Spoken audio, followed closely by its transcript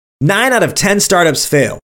9 out of 10 startups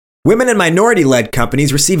fail. Women and minority-led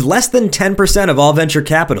companies receive less than 10% of all venture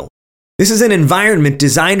capital. This is an environment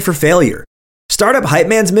designed for failure. Startup Hype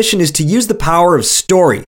Man's mission is to use the power of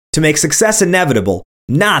story to make success inevitable,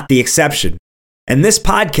 not the exception. And this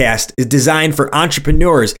podcast is designed for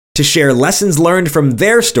entrepreneurs to share lessons learned from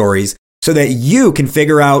their stories so that you can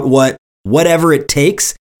figure out what whatever it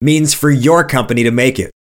takes means for your company to make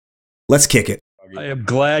it. Let's kick it. I am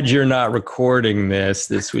glad you're not recording this.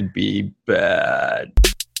 This would be bad.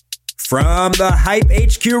 From the Hype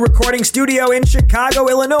HQ recording studio in Chicago,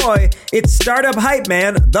 Illinois, it's Startup Hype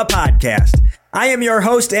Man, the podcast. I am your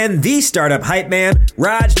host and the Startup Hype Man,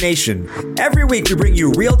 Raj Nation. Every week we bring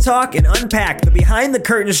you real talk and unpack the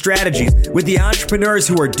behind-the-curtain strategies with the entrepreneurs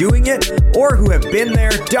who are doing it or who have been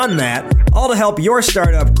there, done that, all to help your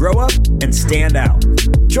startup grow up and stand out.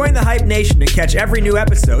 Join the Hype Nation to catch every new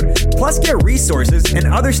episode, plus get resources and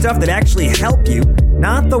other stuff that actually help you,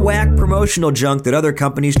 not the whack promotional junk that other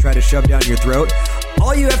companies try to shove down your throat.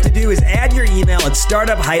 All you have to do is add your email at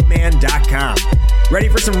startuphypeman.com. Ready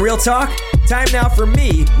for some real talk? Time now for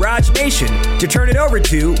me, Raj Nation, to turn it over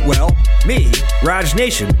to, well, me, Raj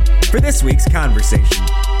Nation, for this week's conversation.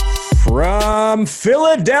 From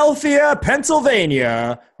Philadelphia,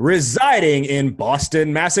 Pennsylvania, residing in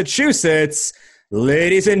Boston, Massachusetts,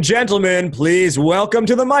 ladies and gentlemen, please welcome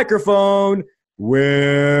to the microphone,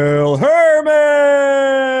 Will Herman!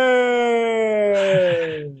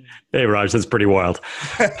 Hey, Raj, that's pretty wild.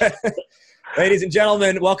 Ladies and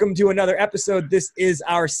gentlemen, welcome to another episode. This is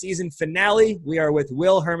our season finale. We are with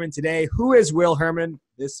Will Herman today. Who is Will Herman?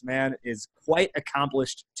 This man is quite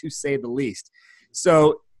accomplished, to say the least.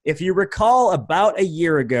 So if you recall, about a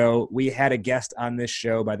year ago, we had a guest on this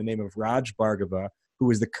show by the name of Raj Bhargava, who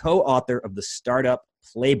was the co-author of the Startup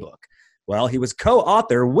Playbook. Well, he was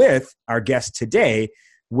co-author with our guest today,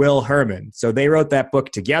 Will Herman. So they wrote that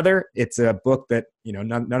book together. It's a book that,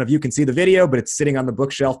 none of you can see the video, but it's sitting on the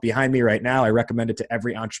bookshelf behind me right now. I recommend it to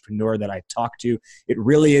every entrepreneur that I talk to. It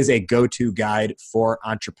really is a go-to guide for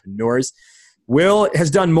entrepreneurs. Will has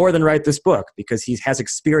done more than write this book because he has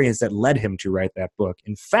experience that led him to write that book.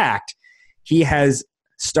 In fact, he has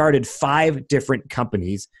started 5 different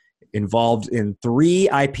companies involved in 2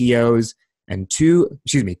 IPOs and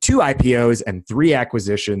 3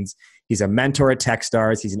 acquisitions. He's a mentor at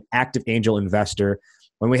Techstars. He's an active angel investor.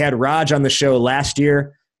 When we had Raj on the show last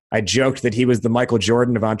year, I joked that he was the Michael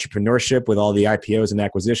Jordan of entrepreneurship with all the IPOs and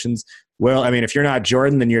acquisitions. Well, I mean, if you're not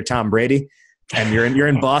Jordan, then you're Tom Brady, and you're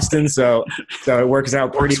in Boston, so it works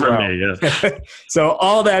out pretty well. Me, yeah. So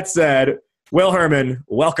all that said, Will Herman,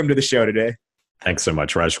 welcome to the show today. Thanks so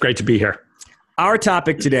much, Raj. Great to be here. Our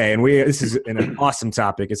topic today, and this is an awesome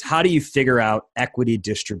topic, is how do you figure out equity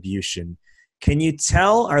distribution? Can you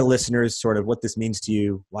tell our listeners sort of what this means to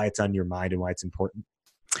you, why it's on your mind, and why it's important?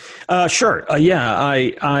 Sure. I've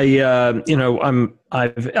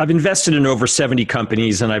invested in over 70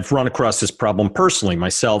 companies, and I've run across this problem personally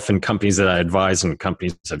myself in companies that I advise and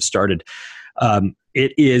companies I've started.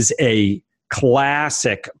 It is a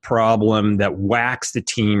classic problem that whacks the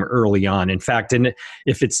team early on. In fact,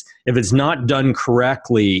 if it's not done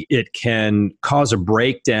correctly, it can cause a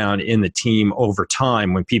breakdown in the team over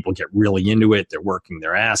time. When people get really into it, they're working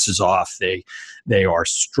their asses off. They are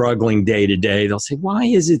struggling day to day. They'll say, "Why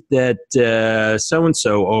is it that so and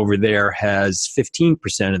so over there has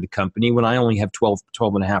 15% of the company when I only have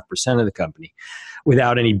 12.5% of the company?"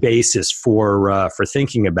 Without any basis for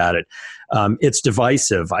thinking about it. It's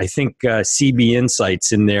divisive. I think CB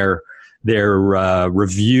Insights in their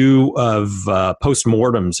review of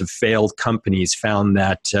postmortems of failed companies found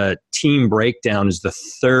that team breakdown is the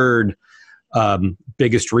 3rd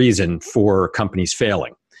biggest reason for companies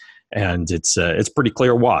failing. And it's pretty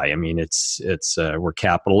clear why. I mean, we're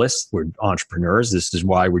capitalists, we're entrepreneurs. This is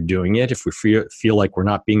why we're doing it. If we feel like we're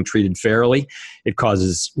not being treated fairly, it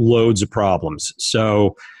causes loads of problems.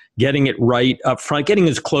 So getting it right up front, getting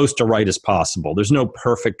as close to right as possible. There's no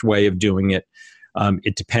perfect way of doing it.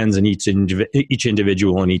 It depends on each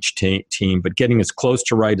individual and each team, but getting as close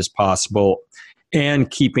to right as possible and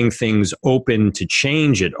keeping things open to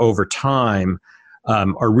change it over time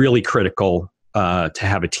are really critical to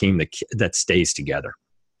have a team that stays together.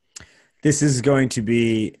 This is going to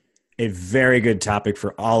be a very good topic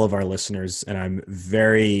for all of our listeners, and I'm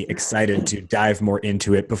very excited to dive more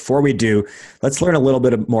into it. Before we do, let's learn a little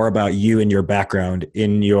bit more about you and your background.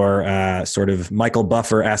 In your sort of Michael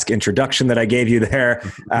Buffer-esque introduction that I gave you there,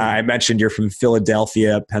 I mentioned you're from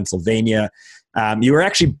Philadelphia, Pennsylvania. You were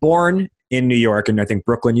actually born in New York, and I think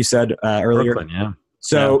Brooklyn, you said earlier. Brooklyn, yeah.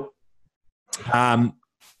 So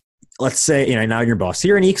let's say, now you're boss. So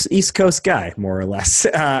you're an East Coast guy, more or less.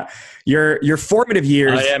 Your formative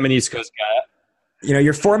years. I am an East Coast guy.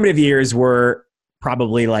 Your formative years were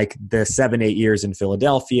probably like the 7-8 years in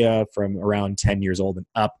Philadelphia, from around 10 years old and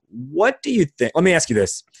up. What do you think? Let me ask you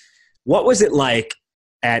this. What was it like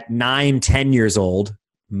at 9-10 years old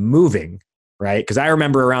moving, right? Because I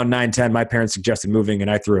remember around 9-10, my parents suggested moving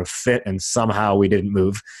and I threw a fit and somehow we didn't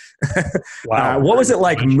move. Wow. What was it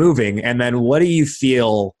like moving? And then what do you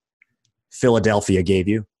feel Philadelphia gave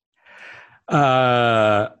you?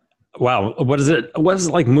 Wow. What is it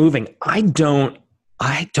like moving? I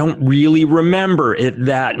don't really remember it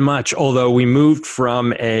that much, although we moved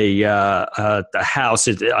from a house.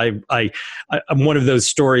 I'm one of those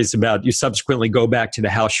stories about you subsequently go back to the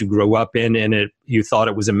house you grew up in, and you thought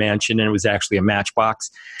it was a mansion, and it was actually a matchbox.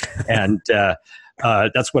 And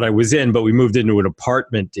that's what I was in, but we moved into an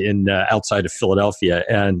apartment outside of Philadelphia,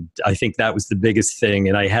 and I think that was the biggest thing.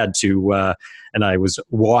 And I had to, and I was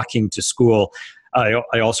walking to school.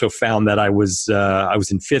 I also found that I was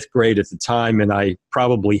in 5th grade at the time, and I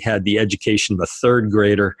probably had the education of a 3rd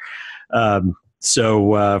grader.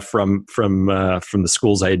 So from the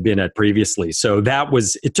schools I had been at previously. So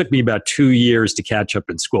it took me about 2 years to catch up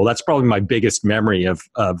in school. That's probably my biggest memory of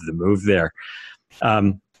the move there.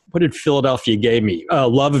 What did Philadelphia give me?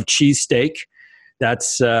 Love of cheesesteak.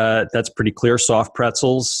 That's pretty clear. Soft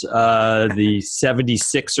pretzels, the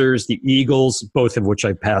 76ers, the Eagles, both of which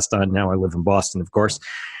I passed on. Now I live in Boston, of course,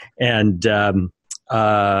 and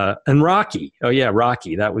Rocky. Oh yeah,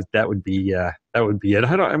 Rocky. That would be it.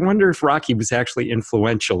 I wonder if Rocky was actually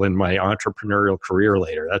influential in my entrepreneurial career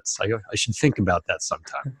later. I should think about that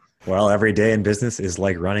sometime. Well, every day in business is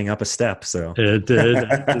like running up a step. So,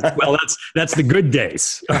 well, that's the good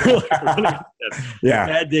days. Yeah,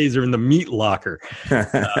 the bad days are in the meat locker.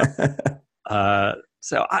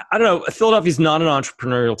 So I don't know. Philadelphia's not an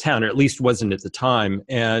entrepreneurial town, or at least wasn't at the time.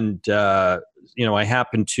 And I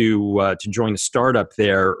happened to join a startup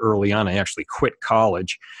there early on. I actually quit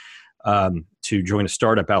college to join a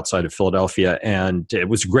startup outside of Philadelphia, and it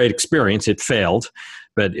was a great experience. It failed,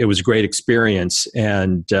 but it was a great experience,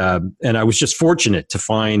 and I was just fortunate to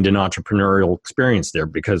find an entrepreneurial experience there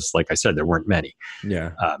because, like I said, there weren't many.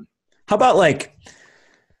 Yeah. How about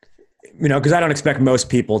because I don't expect most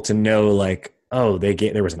people to know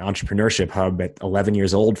there was an entrepreneurship hub at 11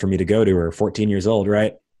 years old for me to go to, or 14 years old,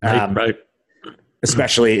 right? Right.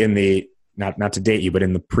 Especially in the not to date you, but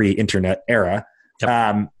in the pre-internet era.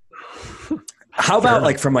 Yep. How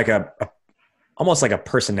about from almost like a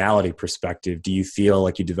personality perspective, do you feel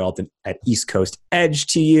like you developed an East Coast edge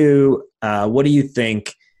to you? What do you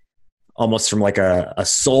think, almost from like a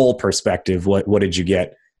soul perspective, what did you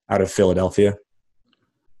get out of Philadelphia?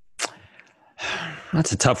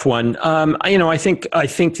 That's a tough one. I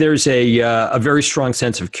think there's a very strong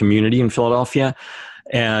sense of community in Philadelphia,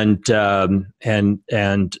 and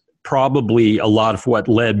probably a lot of what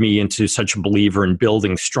led me into such a believer in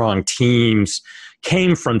building strong teams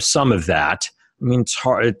came from some of that. I mean, it's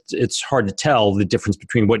hard to tell the difference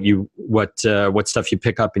between what stuff you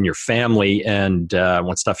pick up in your family and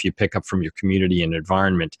what stuff you pick up from your community and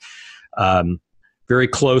environment. Very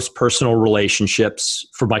close personal relationships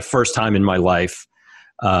for my first time in my life.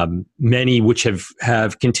 Many which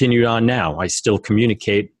have continued on now. I still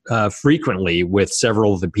communicate frequently with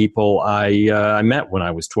several of the people I met when I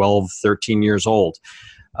was 12, 13 years old.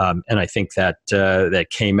 And I think that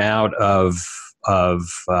came out of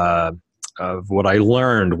what I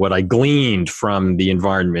learned, what I gleaned from the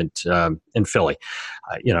environment in Philly.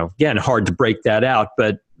 Again, hard to break that out,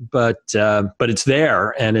 but it's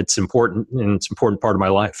there, and it's important, and it's an important part of my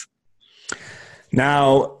life.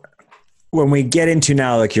 Now, when we get into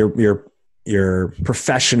like your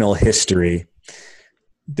professional history,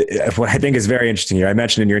 what I think is very interesting here, I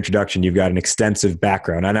mentioned in your introduction, you've got an extensive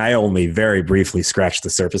background, and I only very briefly scratched the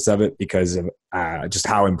surface of it because of just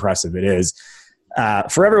how impressive it is.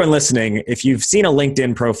 For everyone listening, if you've seen a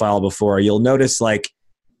LinkedIn profile before, you'll notice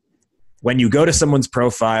when you go to someone's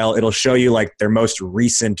profile, it'll show you their most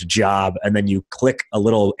recent job, and then you click a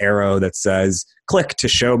little arrow that says, click to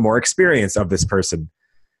show more experience of this person.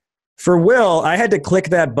 For Will, I had to click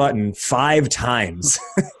that button 5 times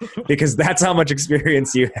because that's how much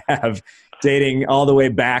experience you have, dating all the way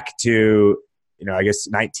back to, I guess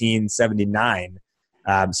 1979.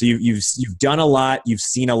 So you've done a lot, you've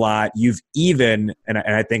seen a lot, you've even, and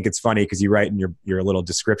I think it's funny because you write in your little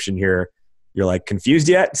description here, you're confused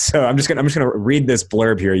yet? So I'm just gonna read this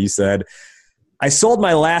blurb here. You said, I sold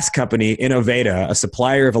my last company, Innovata, a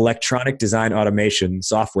supplier of electronic design automation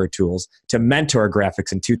software tools, to Mentor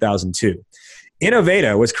Graphics in 2002.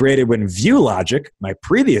 Innovata was created when ViewLogic, my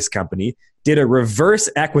previous company, did a reverse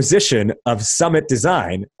acquisition of Summit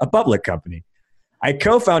Design, a public company. I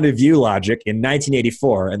co-founded ViewLogic in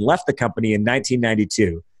 1984 and left the company in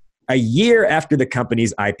 1992, a year after the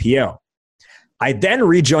company's IPO. I then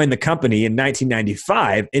rejoined the company in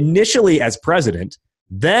 1995, initially as president,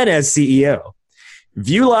 then as CEO.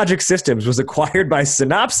 ViewLogic Systems was acquired by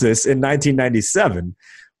Synopsys in 1997.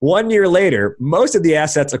 1 year later, most of the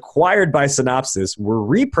assets acquired by Synopsys were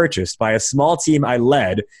repurchased by a small team I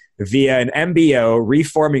led via an MBO,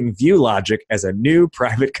 reforming ViewLogic as a new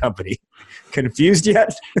private company. Confused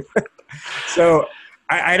yet? So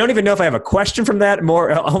I don't even know if I have a question from that.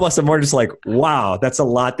 Almost just like, wow, that's a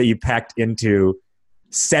lot that you packed into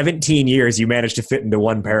 17 years. You managed to fit into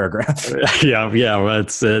one paragraph. Yeah. Well,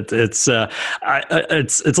 it's a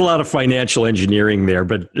lot of financial engineering there,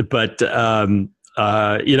 but it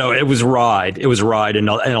was a ride. It was a ride and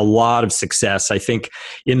a lot of success. I think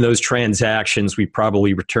in those transactions, we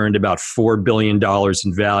probably returned about $4 billion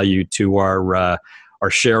in value to our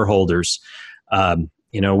shareholders.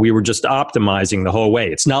 We were just optimizing the whole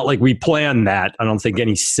way. It's not like we planned that. I don't think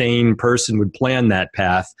any sane person would plan that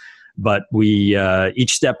path. But we,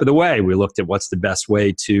 each step of the way, we looked at what's the best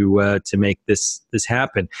way to make this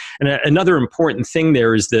happen. And another important thing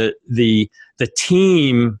there is that the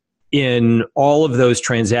team in all of those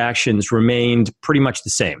transactions remained pretty much the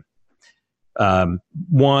same.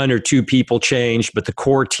 One or two people changed, but the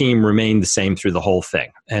core team remained the same through the whole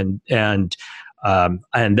thing. And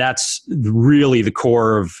that's really the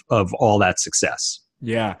core of all that success.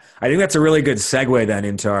 Yeah, I think that's a really good segue then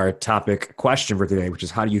into our topic question for today, which is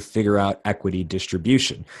how do you figure out equity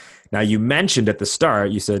distribution? Now, you mentioned at the start,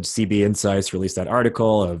 you said CB Insights released that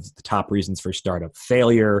article of the top reasons for startup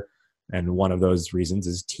failure. And one of those reasons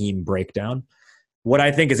is team breakdown. What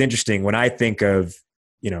I think is interesting when I think of,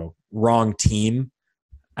 wrong team,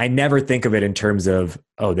 I never think of it in terms of,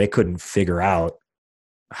 they couldn't figure out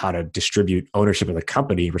how to distribute ownership of the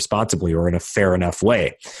company responsibly or in a fair enough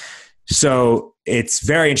way. So it's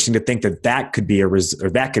very interesting to think that could be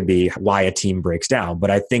that could be why a team breaks down. But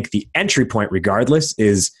I think the entry point, regardless,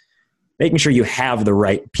 is making sure you have the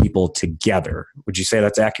right people together. Would you say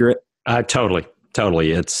that's accurate? Totally.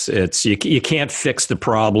 It's you can't fix the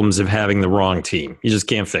problems of having the wrong team. You just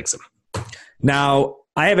can't fix them. Now,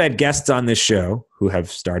 I have had guests on this show who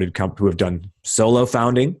have who have done solo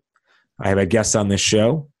founding. I have had guests on this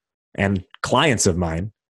show and clients of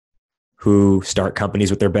mine who start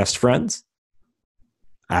companies with their best friends.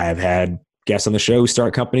 I've had guests on the show who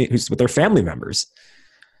start companies with their family members.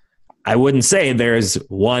 I wouldn't say there's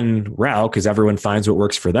one route because everyone finds what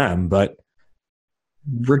works for them, but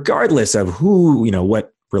regardless of who,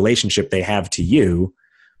 what relationship they have to you,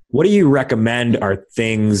 what do you recommend are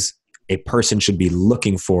things a person should be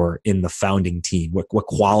looking for in the founding team? What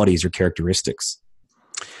qualities or characteristics?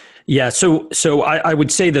 Yeah, so I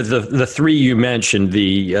would say that the three you mentioned,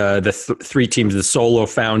 the three teams, the solo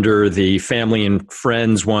founder, the family and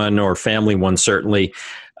friends one, or family one certainly,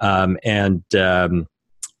 and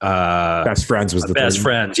best friends was the best third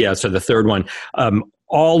friends. Yeah, so the third one.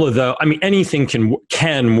 All of anything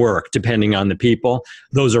can work depending on the people.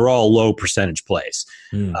 Those are all low percentage plays,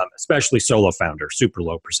 especially solo founder, super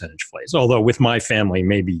low percentage plays. Although with my family,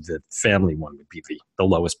 maybe the family one would be the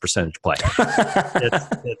lowest percentage play.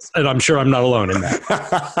 And I'm sure I'm not alone in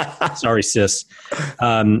that. Sorry, sis.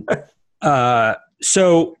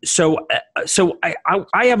 So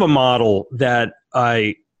I have a model that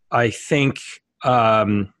I think.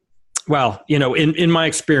 In my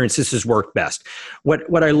experience, this has worked best.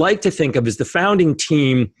 What I like to think of is the founding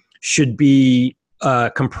team should be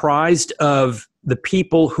comprised of the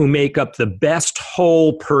people who make up the best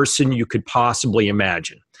whole person you could possibly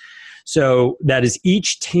imagine. So that is,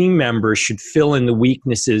 each team member should fill in the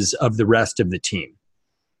weaknesses of the rest of the team.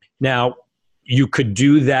 Now, you could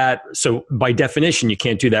do that. So by definition, you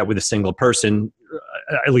can't do that with a single person.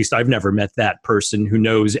 At least I've never met that person who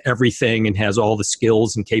knows everything and has all the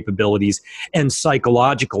skills and capabilities and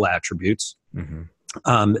psychological attributes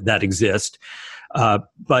that exist.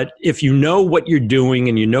 But if you know what you're doing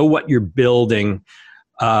and you know what you're building,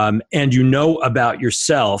 and you know about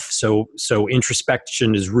yourself, so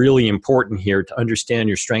introspection is really important here to understand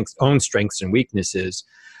your own strengths and weaknesses.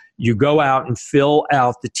 You go out and fill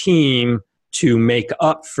out the team to make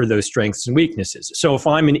up for those strengths and weaknesses. So if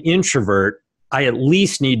I'm an introvert, I at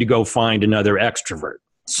least need to go find another extrovert.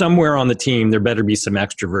 Somewhere on the team, there better be some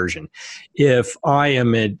extroversion. If I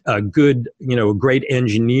am a great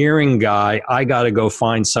engineering guy, I got to go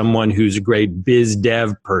find someone who's a great biz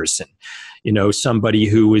dev person. Somebody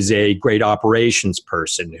who is a great operations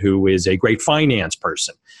person, who is a great finance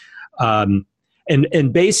person.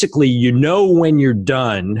 And basically, when you're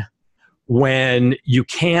done when you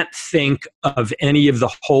can't think of any of the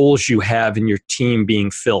holes you have in your team being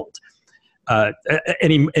filled,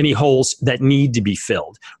 any holes that need to be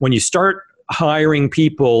filled. When you start hiring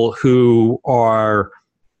people who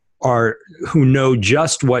know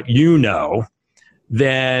just what you know,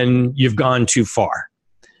 then you've gone too far.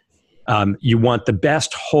 You want the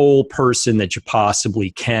best whole person that you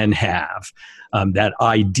possibly can have. That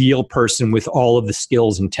ideal person with all of the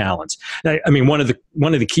skills and talents. I mean, one of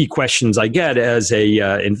the key questions I get as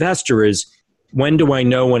a investor is, when do I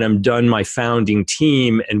know when I'm done my founding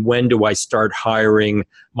team, and when do I start hiring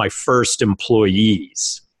my first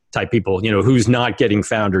employees type people? Who's not getting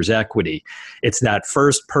founders equity? It's that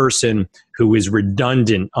first person who is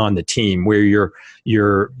redundant on the team, where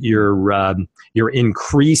you're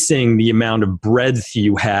increasing the amount of breadth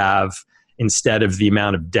you have instead of the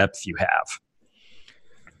amount of depth you have.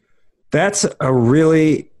 That's a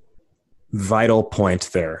really vital point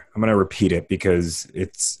there. I'm going to repeat it because I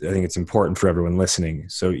think it's important for everyone listening.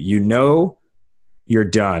 So you're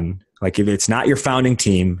done. Like, if it's not your founding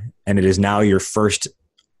team and it is now your first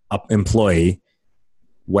employee,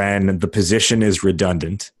 when the position is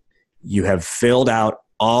redundant, you have filled out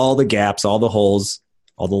all the gaps, all the holes,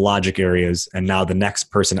 all the logic areas, and now the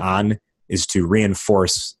next person on is to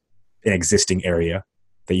reinforce an existing area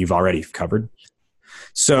that you've already covered.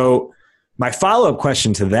 So my follow-up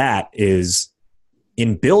question to that is,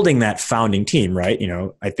 in building that founding team, right?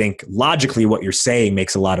 I think logically what you're saying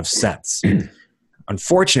makes a lot of sense.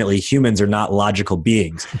 Unfortunately, humans are not logical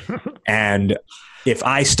beings. And if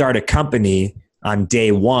I start a company on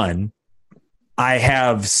day one, I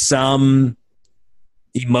have some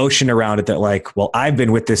emotion around it that, like, well, I've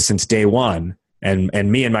been with this since day one, and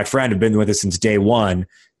me and my friend have been with this since day one,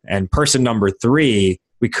 and person number 3,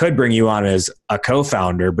 we could bring you on as a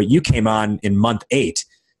co-founder, but you came on in month 8.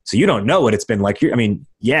 So you don't know what it's been like.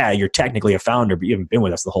 You're technically a founder, but you haven't been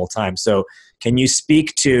with us the whole time. So can you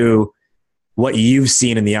speak to what you've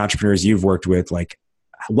seen in the entrepreneurs you've worked with? Like,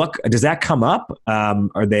 what does that come up?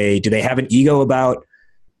 Do they have an ego about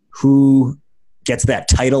who gets that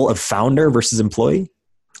title of founder versus employee?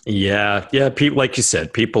 Yeah. People, like you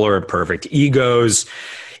said, people are imperfect.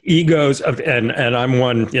 Egos, and I'm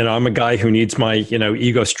one. I'm a guy who needs my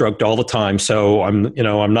ego stroked all the time. So I'm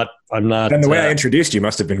not. And the way I introduced you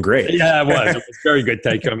must have been great. Yeah, it was. It was very good.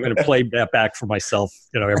 Thank you. I'm going to play that back for myself.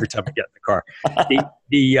 Every time I get in the car.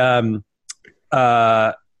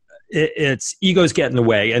 It's egos get in the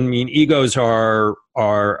way. I mean, egos are.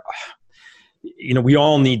 We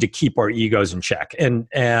all need to keep our egos in check, and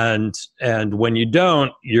when you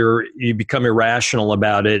don't, you become irrational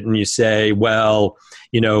about it, and you say, well,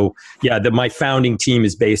 my founding team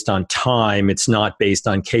is based on time. It's not based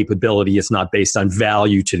on capability. It's not based on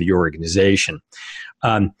value to the organization.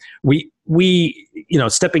 We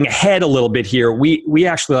stepping ahead a little bit here, we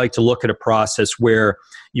actually like to look at a process where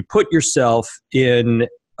you put yourself in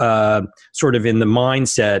sort of in the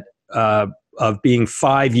mindset of being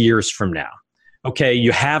 5 years from now. Okay,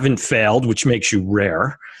 you haven't failed, which makes you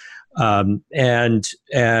rare, and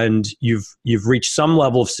you've reached some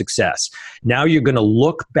level of success. Now you're going to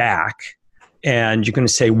look back and you're going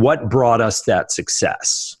to say, what brought us that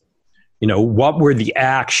success? What were the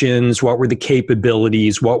actions? What were the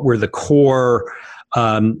capabilities? What were the core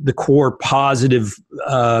positive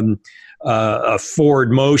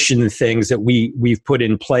forward motion things that we've put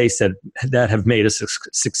in place that have made us a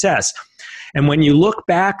success? And when you look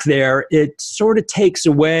back there, it sort of takes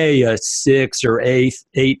away a 6 or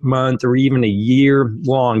 8 month or even a year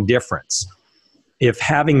long difference. If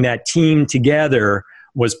having that team together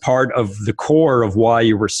was part of the core of why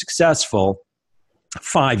you were successful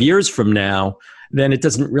 5 years from now, then it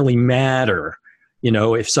doesn't really matter,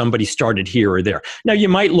 if somebody started here or there. Now, you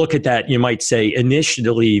might look at that, you might say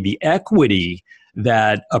initially the equity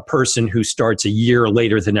that a person who starts a year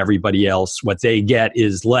later than everybody else, what they get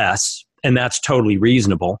is less. And that's totally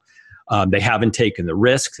reasonable. They haven't taken the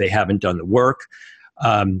risk. They haven't done the work.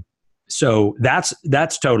 So that's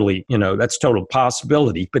totally, that's total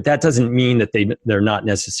possibility. But that doesn't mean that they're not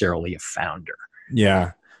necessarily a founder.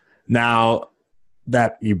 Yeah. Now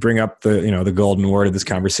that you bring up the golden word of this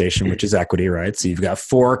conversation, which is equity, right? So you've got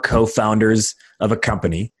 4 co-founders of a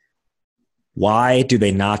company. Why do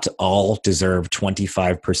they not all deserve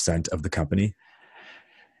 25% of the company?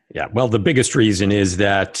 Yeah, well, the biggest reason is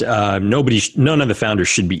that none of the founders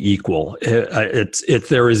should be equal.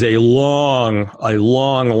 There is a long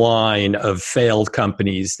line of failed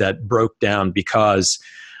companies that broke down because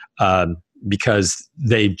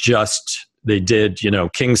they did,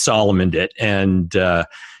 King Solomon did, and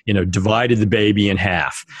divided the baby in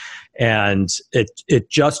half. And it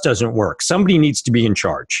just doesn't work. Somebody needs to be in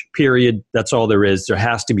charge, period. That's all there is. There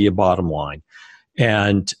has to be a bottom line.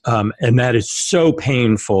 And that is so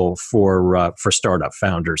painful for startup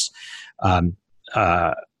founders. And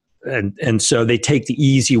so they take the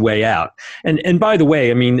easy way out. And by the way,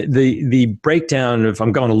 I mean, the breakdown of,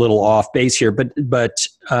 I'm going a little off base here, but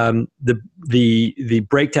the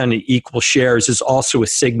breakdown in equal shares is also a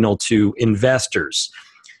signal to investors.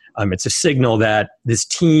 It's a signal that this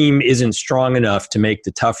team isn't strong enough to make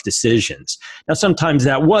the tough decisions. Now, sometimes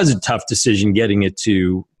that was a tough decision, getting it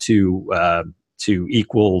to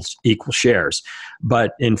equal shares,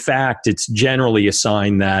 but in fact, it's generally a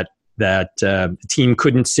sign that the team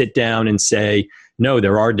couldn't sit down and say, no,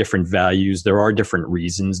 there are different values, there are different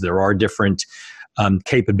reasons, there are different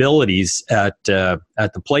capabilities at the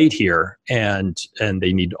plate here, and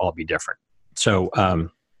they need to all be different. So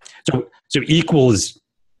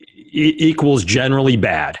equals generally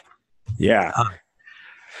bad. Yeah.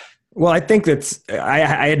 Well, I think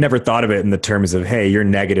I had never thought of it in the terms of, hey, you're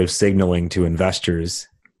negative signaling to investors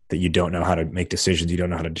that you don't know how to make decisions, you don't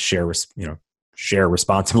know how to share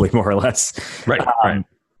responsibly, more or less. Right. Right.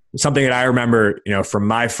 Something that I remember, from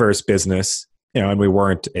my first business, and we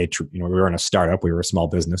weren't a startup, we were a small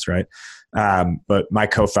business, right? But my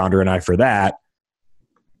co-founder and I, for that,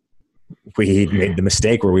 we made the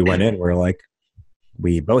mistake where we went in, we're like,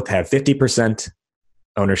 we both have 50%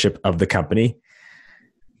 ownership of the company.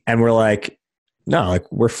 And we're like, no,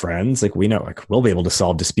 like, we're friends. Like, we know, like, we'll be able to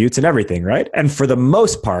solve disputes and everything, right? And for the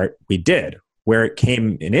most part, we did. Where it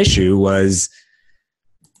came an issue was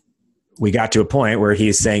we got to a point where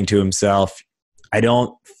he's saying to himself, I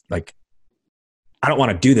don't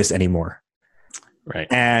want to do this anymore. Right.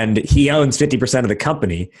 And he owns 50% of the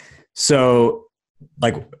company. So,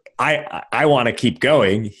 like, I want to keep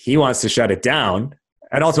going. He wants to shut it down.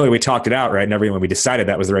 And ultimately we talked it out, right? And everyone, we decided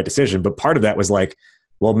that was the right decision. But part of that was like,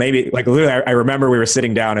 well, maybe, like, literally, I remember we were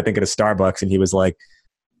sitting down, I think at a Starbucks, and he was like,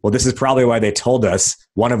 well, this is probably why they told us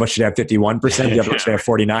one of us should have 51%, the other should have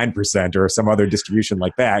 49%, or some other distribution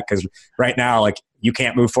like that. Because right now, like, you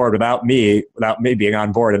can't move forward without me being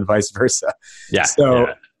on board, and vice versa. Yeah. So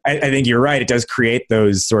yeah. I think you're right. It does create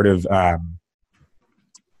those sort of,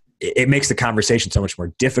 it makes the conversation so much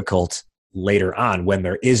more difficult later on when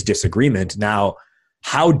there is disagreement. Now,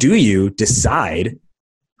 how do you decide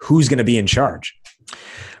who's going to be in charge?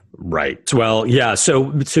 Right. Well, yeah.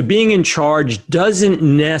 So being in charge doesn't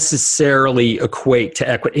necessarily equate to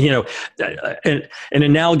equity. An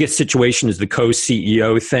analogous situation is the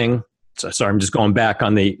co-CEO thing. So, sorry, I'm just going back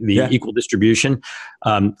on the equal distribution.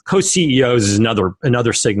 Co-CEOs is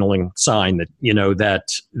another signaling sign that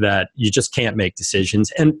that you just can't make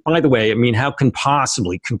decisions. And by the way, I mean, how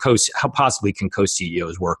possibly can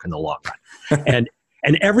co-CEOs work in the long run? and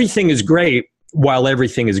everything is great while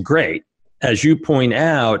everything is great. As you point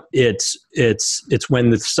out, it's when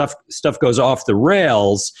the stuff goes off the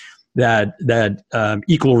rails that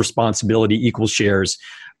equal responsibility, equal shares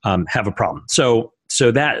have a problem. So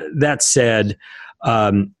that said,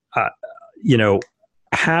 how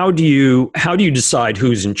do you decide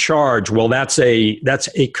who's in charge? Well, that's a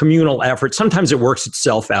communal effort. Sometimes it works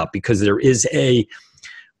itself out because they're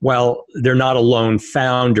not a lone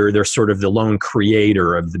founder, they're sort of the lone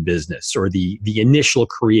creator of the business, or the initial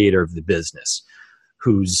creator of the business,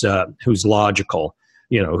 who's logical,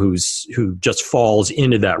 who just falls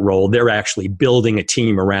into that role. They're actually building a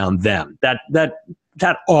team around them. That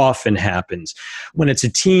often happens. When it's a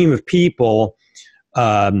team of people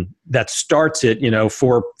that starts it,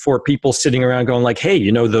 four people sitting around going like, hey,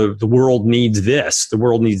 the world needs this. The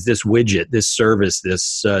world needs this widget, this service,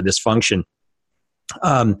 this function.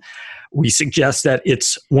 We suggest that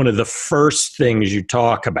it's one of the first things you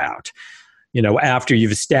talk about, after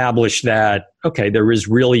you've established that, okay, there is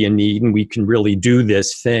really a need and we can really do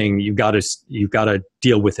this thing. You've got to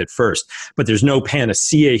deal with it first. But there's no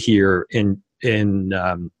panacea here in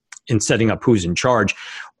setting up who's in charge.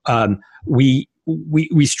 We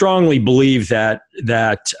strongly believe that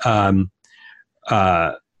the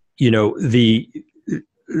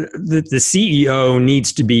CEO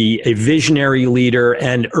needs to be a visionary leader,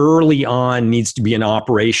 and early on needs to be an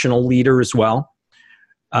operational leader as well.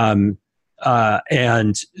 And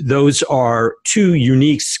those are two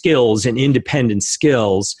unique skills and independent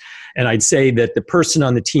skills. And I'd say that the person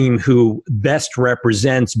on the team who best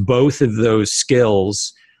represents both of those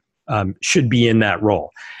skills should be in that role.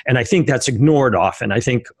 And I think that's ignored often. I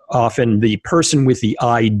think often the person with the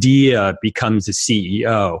idea becomes the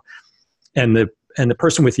CEO, and the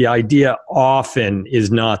person with the idea often is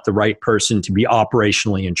not the right person to be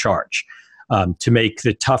operationally in charge. to make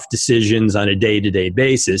the tough decisions on a day-to-day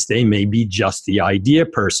basis. They may be just the idea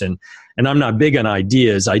person. And I'm not big on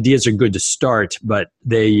ideas. Ideas are good to start, but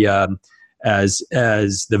they, as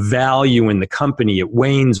the value in the company,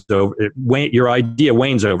 your idea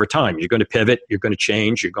wanes over time. You're going to pivot, you're going to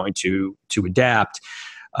change, you're going to adapt.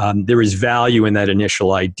 There is value in that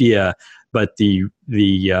initial idea, but the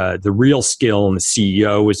real skill in the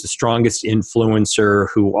CEO is the strongest influencer,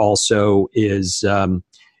 who also is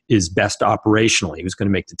best operationally, who's going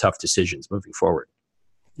to make the tough decisions moving forward.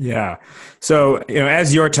 Yeah. So,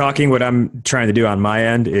 as you're talking, what I'm trying to do on my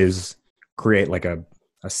end is create like a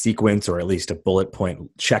sequence, or at least a bullet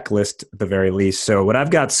point checklist at the very least. So what I've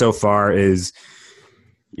got so far is,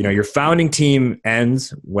 your founding team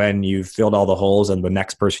ends when you've filled all the holes, and the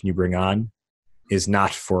next person you bring on is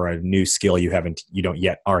not for a new skill you don't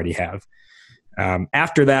yet already have.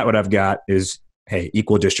 After that, what I've got is, hey,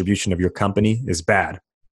 equal distribution of your company is bad.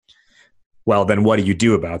 Well, then what do you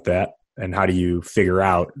do about that? And how do you figure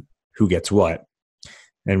out who gets what?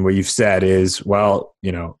 And what you've said is, well,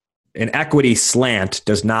 an equity slant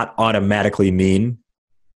does not automatically mean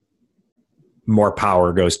more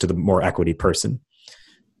power goes to the more equity person.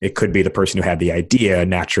 It could be the person who had the idea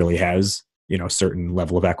naturally has, a certain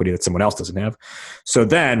level of equity that someone else doesn't have. So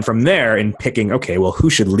then from there, in picking, okay, well, who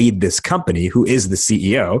should lead this company? Who is the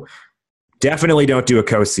CEO? Definitely don't do a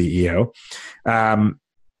co-CEO.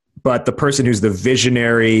 But the person who's the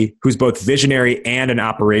visionary, who's both visionary and an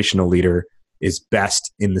operational leader, is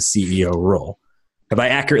best in the CEO role. Have I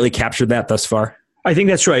accurately captured that thus far? I think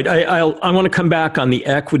that's right. I want to come back on the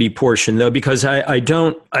equity portion though, because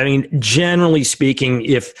generally speaking,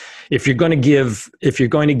 if you're going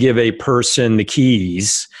to give a person the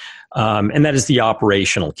keys, and that is the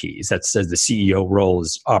operational keys. That says the CEO role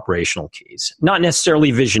is operational keys, not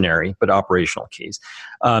necessarily visionary, but operational keys.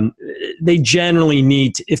 They generally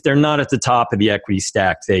need to, if they're not at the top of the equity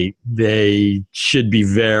stack, they should be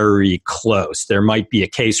very close. There might be a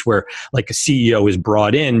case where like a CEO is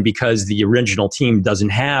brought in because the original team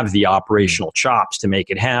doesn't have the operational chops to make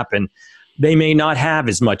it happen. They may not have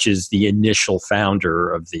as much as the initial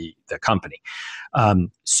founder of the company.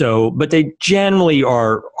 But they generally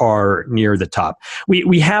are near the top.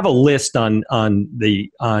 We have a list on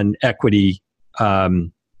equity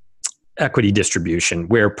distribution,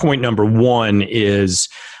 where point number one is,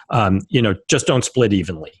 just don't split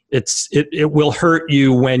evenly. It will hurt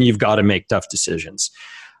you when you've got to make tough decisions.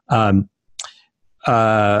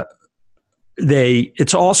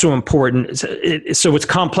 It's also important. So it's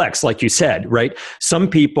complex, like you said, right? Some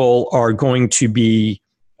people are going to be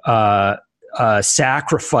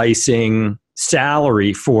sacrificing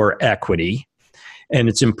salary for equity, and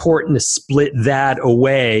it's important to split that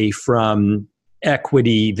away from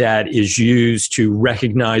equity that is used to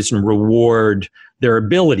recognize and reward their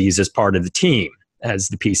abilities as part of the team, as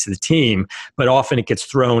the piece of the team, but often it gets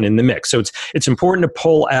thrown in the mix. So it's important to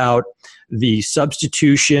pull out the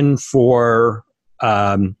substitution for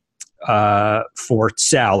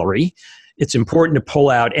salary. It's important to pull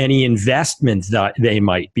out any investment that they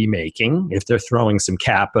might be making if they're throwing some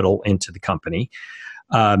capital into the company.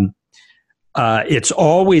 It's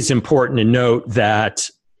always important to note that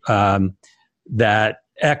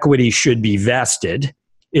equity should be vested.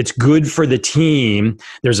 It's good for the team.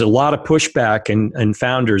 There's a lot of pushback and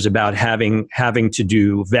founders about having to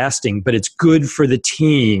do vesting, but it's good for the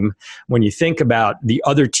team. When you think about the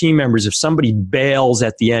other team members, if somebody bails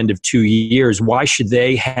at the end of 2 years, why should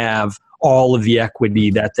they have all of the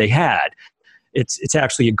equity that they had? It's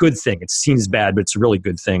actually a good thing. It seems bad, but it's a really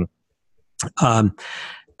good thing.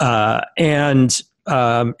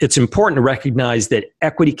 It's important to recognize that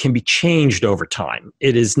equity can be changed over time.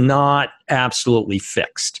 It is not absolutely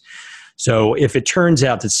fixed. So if it turns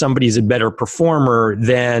out that somebody's a better performer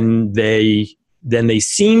than they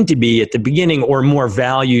seem to be at the beginning, or more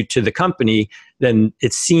value to the company than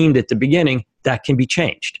it seemed at the beginning, that can be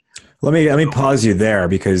changed. Let me pause you there,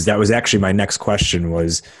 because that was actually my next question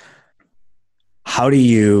was, how do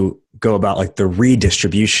you go about like the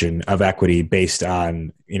redistribution of equity based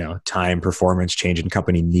on, time, performance, change in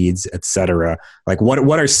company needs, et cetera? Like what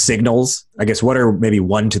are signals? I guess what are maybe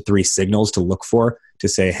 1 to 3 signals to look for to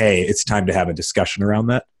say, hey, it's time to have a discussion around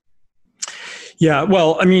that? Yeah,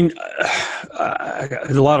 well,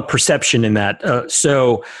 there's a lot of perception in that.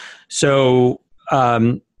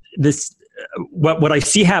 What I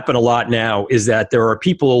see happen a lot now is that there are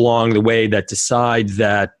people along the way that decide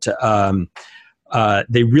that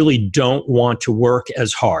they really don't want to work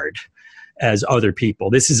as hard, as other people.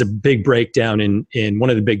 This is a big breakdown in one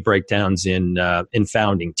of the big breakdowns in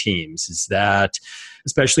founding teams, is that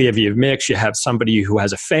especially if you have mix, you have somebody who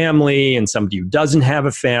has a family and somebody who doesn't have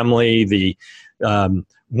a family. The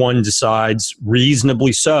one decides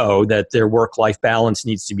reasonably so that their work-life balance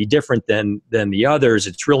needs to be different than the others.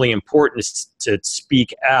 It's really important to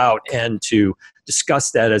speak out and to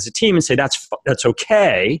discuss that as a team and say that's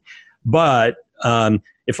okay. But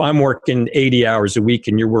if I'm working 80 hours a week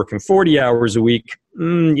and you're working 40 hours a week,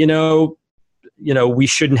 we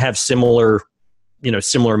shouldn't have similar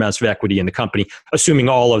amounts of equity in the company, assuming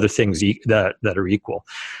all other things that are equal.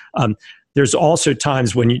 There's also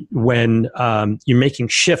times when you're making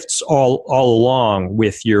shifts all along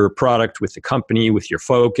with your product, with the company, with your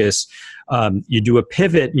focus. You do a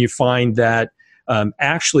pivot and you find that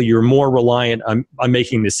actually you're more reliant. I'm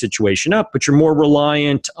making this situation up, but you're more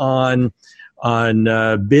reliant on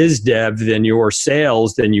biz dev than your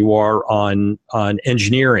sales than you are on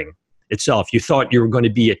engineering itself. You thought you were going to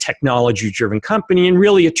be a technology-driven company, and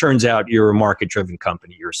really it turns out you're a market-driven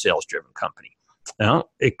company, you're a sales-driven company. Now,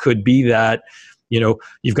 it could be that,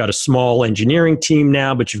 you've got a small engineering team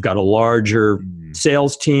now, but you've got a larger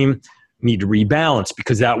sales team. You need to rebalance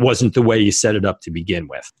because that wasn't the way you set it up to begin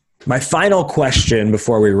with. My final question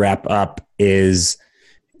before we wrap up is,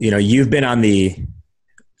 you've been on the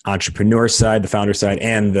entrepreneur side, the founder side,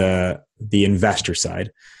 and the investor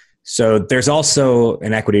side. So there's also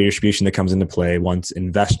an equity distribution that comes into play once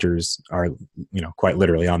investors are, quite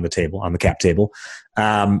literally on the table, on the cap table.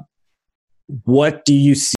 What do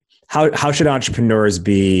you see? How should entrepreneurs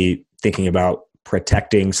be thinking about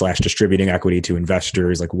protecting / distributing equity to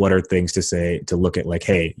investors? Like, what are things to look at? Like,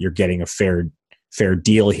 hey, you're getting a fair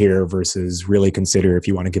deal here versus really consider if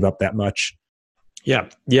you want to give up that much. Yeah.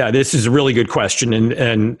 This is a really good question,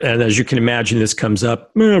 and as you can imagine, this comes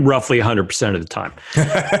up roughly 100% of the time.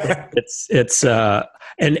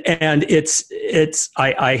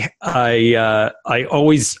 I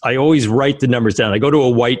always write the numbers down. I go to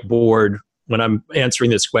a whiteboard when I'm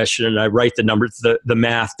answering this question, and I write the numbers, the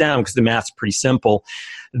math down, because the math's pretty simple.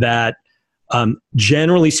 That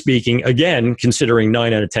generally speaking, again, considering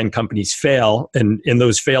 9 out of 10 companies fail, and in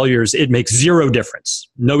those failures, it makes zero difference,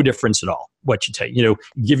 no difference at all. What you take,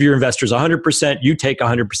 give your investors 100%, you take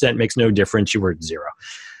 100%, makes no difference. You were at zero.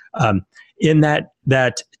 In that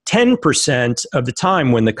 10% of the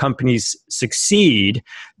time when the companies succeed,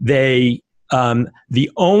 the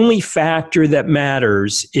only factor that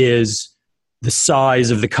matters is the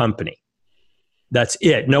size of the company. That's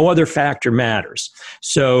it. No other factor matters.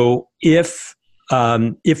 So if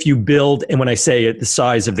you build, and when I say it, the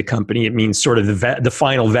size of the company, it means sort of the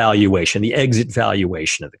final valuation, the exit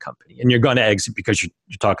valuation of the company. And you're going to exit because you're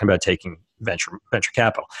talking about taking venture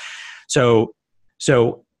capital. So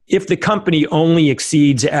if the company only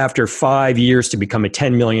exceeds after 5 years to become a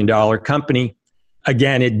 $10 million company,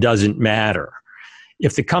 again, it doesn't matter.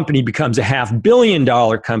 If the company becomes a $500 million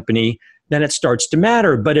company, then it starts to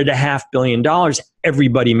matter. But at $500 million,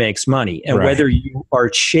 everybody makes money. And whether you are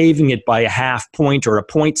shaving it by a half point or a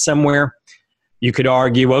point somewhere, you could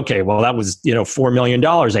argue, okay, well, that was $4 million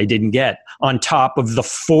I didn't get on top of the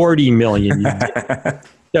 $40 million you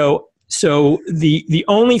did. So the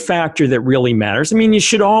only factor that really matters, you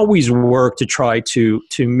should always work to try to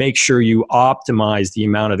make sure you optimize the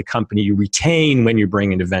amount of the company you retain when you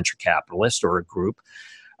bring in a venture capitalist or a group.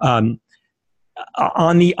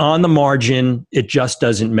 On the margin, it just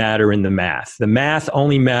doesn't matter in the math. The math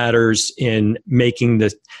only matters in making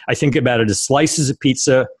I think about it as slices of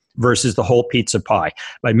pizza versus the whole pizza pie.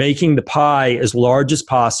 By making the pie as large as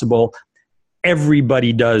possible,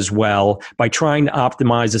 everybody does well. By trying to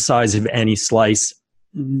optimize the size of any slice,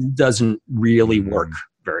 doesn't really work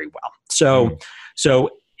very well. So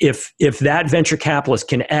if that venture capitalist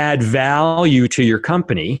can add value to your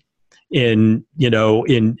company in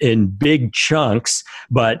big chunks,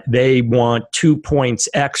 but they want 2 points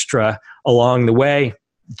extra along the way,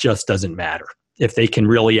 it just doesn't matter. If they can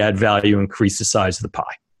really add value, increase the size of the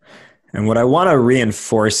pie. And what I want to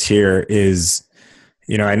reinforce here is,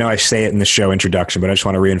 I know I say it in the show introduction, but I just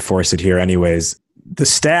want to reinforce it here anyways. The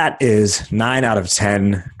stat is 9 out of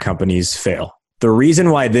 10 companies fail. The reason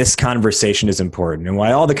why this conversation is important, and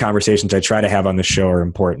why all the conversations I try to have on the show are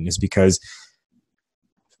important, is because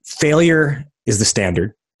failure is the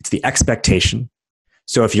standard. It's the expectation.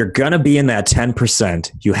 So if you're going to be in that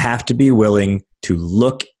 10%, you have to be willing to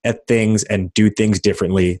look at things and do things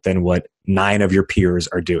differently than what 9 of your peers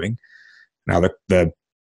are doing. Now, the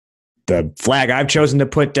flag I've chosen to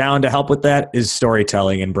put down to help with that is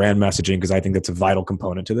storytelling and brand messaging, because I think that's a vital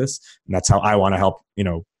component to this. And that's how I want to help,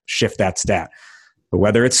 shift that stat. But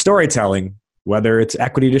whether it's storytelling, whether it's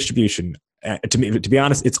equity distribution, To be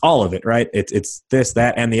honest, it's all of it, right? It's this,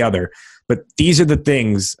 that, and the other. But these are the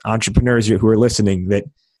things, entrepreneurs who are listening, that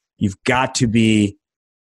you've got to be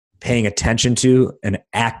paying attention to and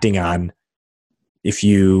acting on if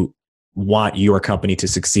you want your company to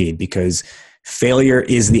succeed, because failure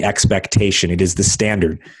is the expectation. It is the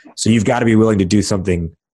standard. So you've got to be willing to do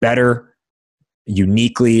something better,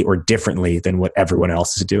 uniquely, or differently than what everyone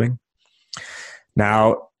else is doing.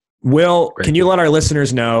 Now, Will, can you let our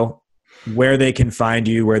listeners know where they can find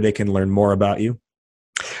you, where they can learn more about you?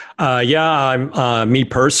 I'm me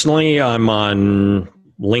personally. I'm on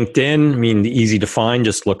LinkedIn. I mean, easy to find.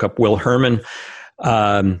 Just look up Will Herman.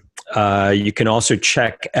 You can also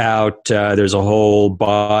check out, there's a whole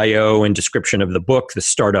bio and description of the book, The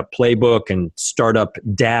Startup Playbook, and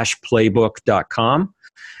startup-playbook.com.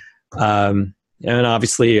 And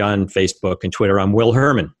obviously on Facebook and Twitter, I'm Will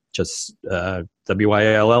Herman, just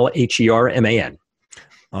WILLHERMAN.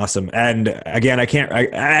 Awesome. And again,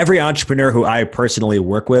 every entrepreneur who I personally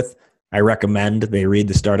work with, I recommend they read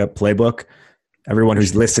The Startup Playbook. Everyone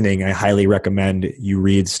who's listening, I highly recommend you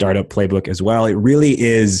read Startup Playbook as well. It really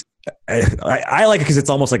is. I like it because it's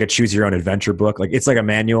almost like a choose your own adventure book. Like, it's like a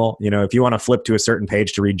manual. If you want to flip to a certain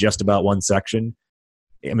page to read just about one section,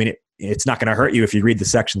 I mean, it's not going to hurt you if you read the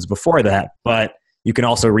sections before that, but you can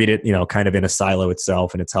also read it, kind of in a silo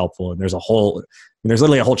itself, and it's helpful. And there's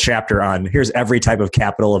literally a whole chapter on here's every type of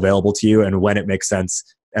capital available to you and when it makes sense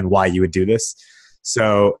and why you would do this.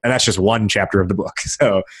 So, and that's just one chapter of the book.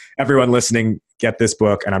 So everyone listening, get this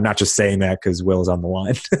book. And I'm not just saying that because Will is on the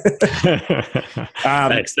line.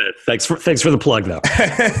 Thanks for the plug, though.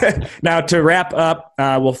 Now, to wrap up,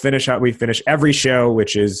 we finish every show,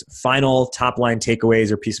 which is final top line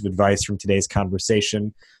takeaways or piece of advice from today's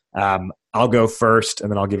conversation. I'll go first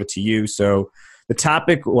and then I'll give it to you. So the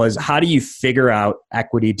topic was, how do you figure out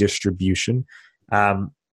equity distribution?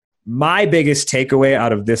 My biggest takeaway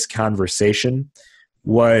out of this conversation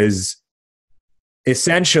was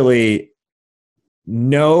essentially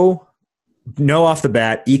know off the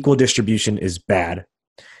bat, equal distribution is bad.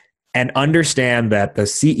 And understand that the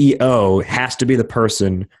CEO has to be the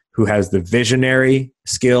person who has the visionary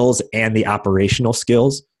skills and the operational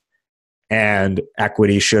skills. And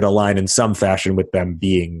equity should align in some fashion with them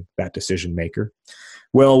being that decision maker.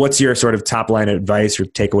 Will, what's your sort of top line advice or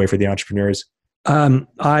takeaway for the entrepreneurs? I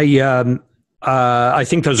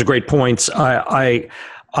think those are great points. I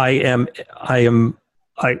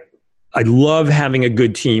love having a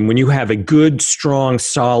good team. When you have a good, strong,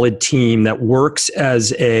 solid team that works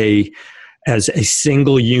as a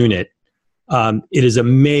single unit, it is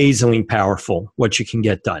amazingly powerful what you can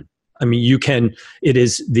get done. I mean, it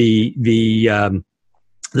is the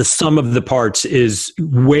sum of the parts is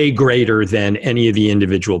way greater than any of the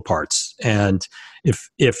individual parts. And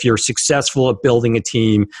if you're successful at building a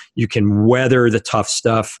team, you can weather the tough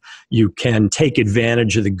stuff, you can take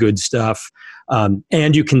advantage of the good stuff,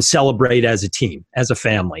 and you can celebrate as a team, as a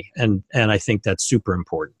family. And I think that's super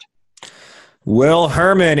important. Will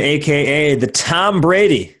Herman, a.k.a. the Tom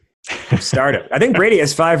Brady startup. I think Brady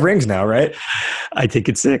has 5 rings now, right? I think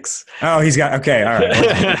it's 6. Oh, he's got, okay. All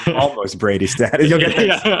right. Almost Brady status. You'll get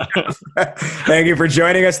that. Yeah. Thank you for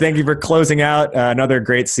joining us. Thank you for closing out another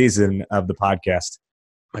great season of the podcast.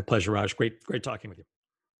 My pleasure, Raj. Great talking with you.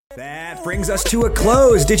 That brings us to a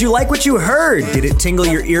close. Did you like what you heard? Did it tingle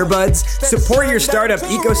your earbuds? Support your startup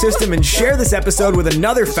ecosystem and share this episode with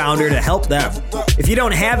another founder to help them. If you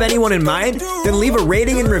don't have anyone in mind, then leave a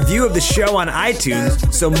rating and review of the show on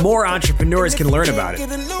iTunes so more entrepreneurs can learn about it.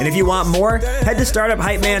 And if you want more, head to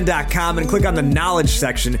startuphypeman.com and click on the knowledge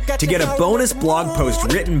section to get a bonus blog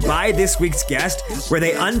post written by this week's guest where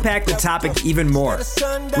they unpack the topic even more.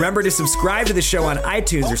 Remember to subscribe to the show on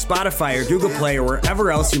iTunes or Spotify or Google Play or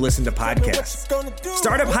wherever else you listen to podcasts.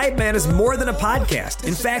 Startup Hype Man is more than a podcast.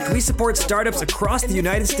 In fact, we support startups across the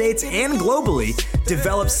United States and globally,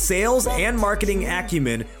 develop sales and marketing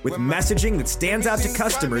acumen with messaging that stands out to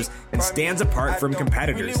customers and stands apart from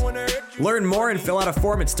competitors. Learn more and fill out a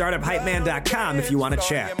form at startuphypeman.com if you want to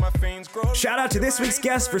chat. Shout out to this week's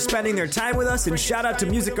guests for spending their time with us, and shout out to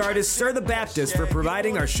music artist Sir the Baptist for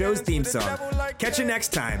providing our show's theme song. Catch you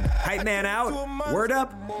next time. Hype Man out. Word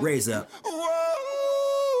up. Raise up.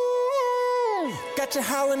 Got you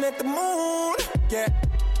howling at the moon, yeah.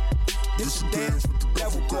 This a dance with the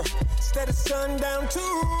devil, bro. Instead of sundown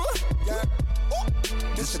too, yeah.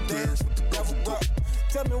 This a dance with the devil, bro.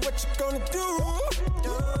 Tell me what you gonna do,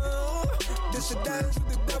 yeah. This a dance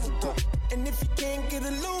with the devil, bro. And if you can't get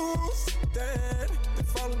it loose, then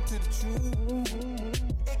fall into the truth.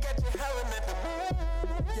 It got you howling at the moon,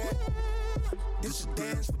 yeah. This a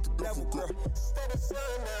dance with the devil, girl. Instead of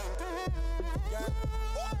sundown. Yeah.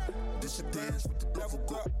 This a dance with the devil,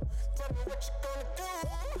 girl. Tell me what you gonna do.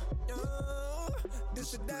 Yeah.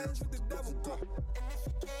 This a dance with the devil, girl. And if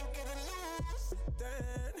you can't get it loose,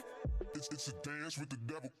 then it's a dance with the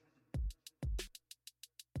devil.